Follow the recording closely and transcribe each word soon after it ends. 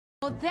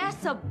Well,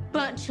 that's a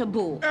bunch of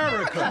bull.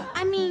 Erica!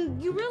 I mean,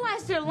 you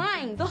realize they're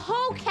lying. The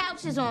whole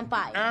couch is on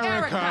fire.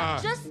 Erica!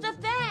 Just the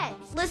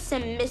facts.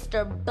 Listen,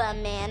 Mr.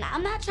 Bumman,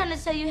 I'm not trying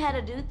to tell you how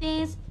to do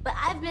things, but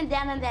I've been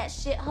down in that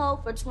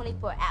shithole for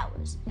 24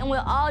 hours. And with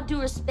all due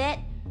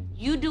respect,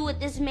 you do what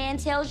this man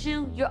tells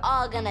you, you're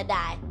all gonna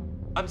die.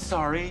 I'm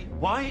sorry,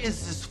 why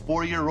is this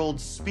 4-year-old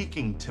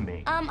speaking to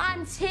me?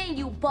 I'm 10,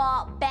 you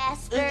bald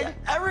bastard.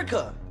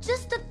 Erica!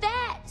 Just the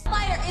facts.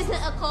 Fire isn't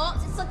a cult,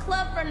 it's a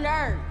club for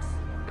nerds.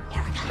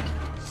 Erica,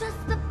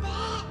 just the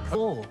facts.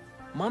 Oh,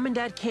 Mom and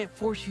Dad can't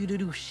force you to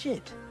do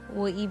shit.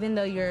 Well, even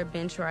though you're a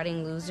bench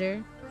riding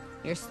loser,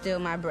 you're still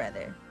my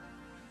brother.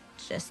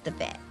 Just the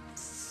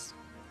facts.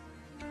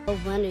 No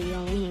wonder you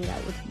only hang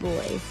out with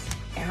boys.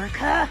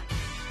 Erica?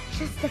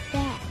 Just the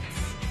facts.